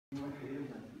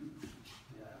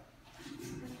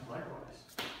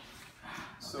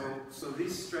So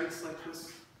these strikes like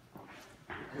this,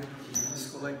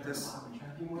 just go like this,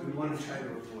 we want to try to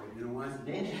avoid. You know why?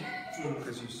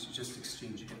 Because you just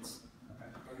exchange hits.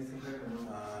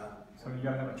 So you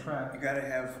gotta have a trap. You gotta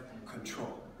have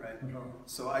control, right?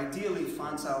 So ideally,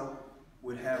 Fonsal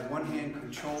would have one hand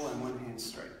control and one hand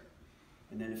strike.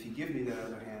 And then if you give me that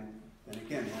other hand, then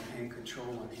again, one hand control,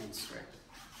 one hand strike.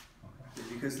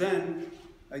 Because then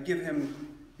I give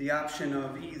him the option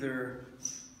of either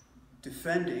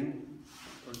defending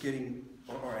or getting,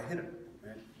 or I hit him,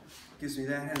 right? Gives me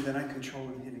that hand, then I control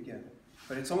and hit again.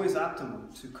 But it's always optimum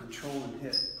to control and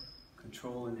hit,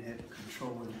 control and hit,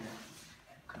 control and hit,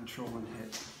 control and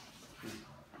hit.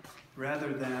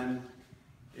 Rather than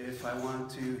if I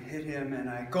want to hit him and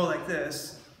I go like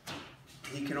this,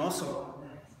 he can also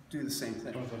do the same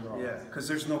thing. Yeah, because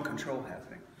there's no control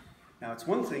happening. Now it's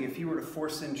one thing if he were to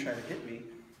force in, try to hit me,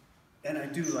 and I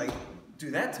do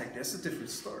that technique, that's a different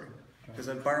story. Because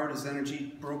I've borrowed his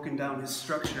energy, broken down his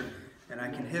structure, and I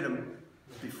can hit him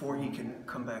before he can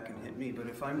come back and hit me. But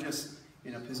if I'm just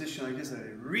in a position like this and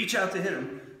I reach out to hit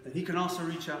him, then he can also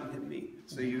reach out and hit me.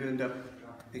 So you end up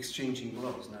exchanging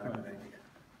blows, not a good idea.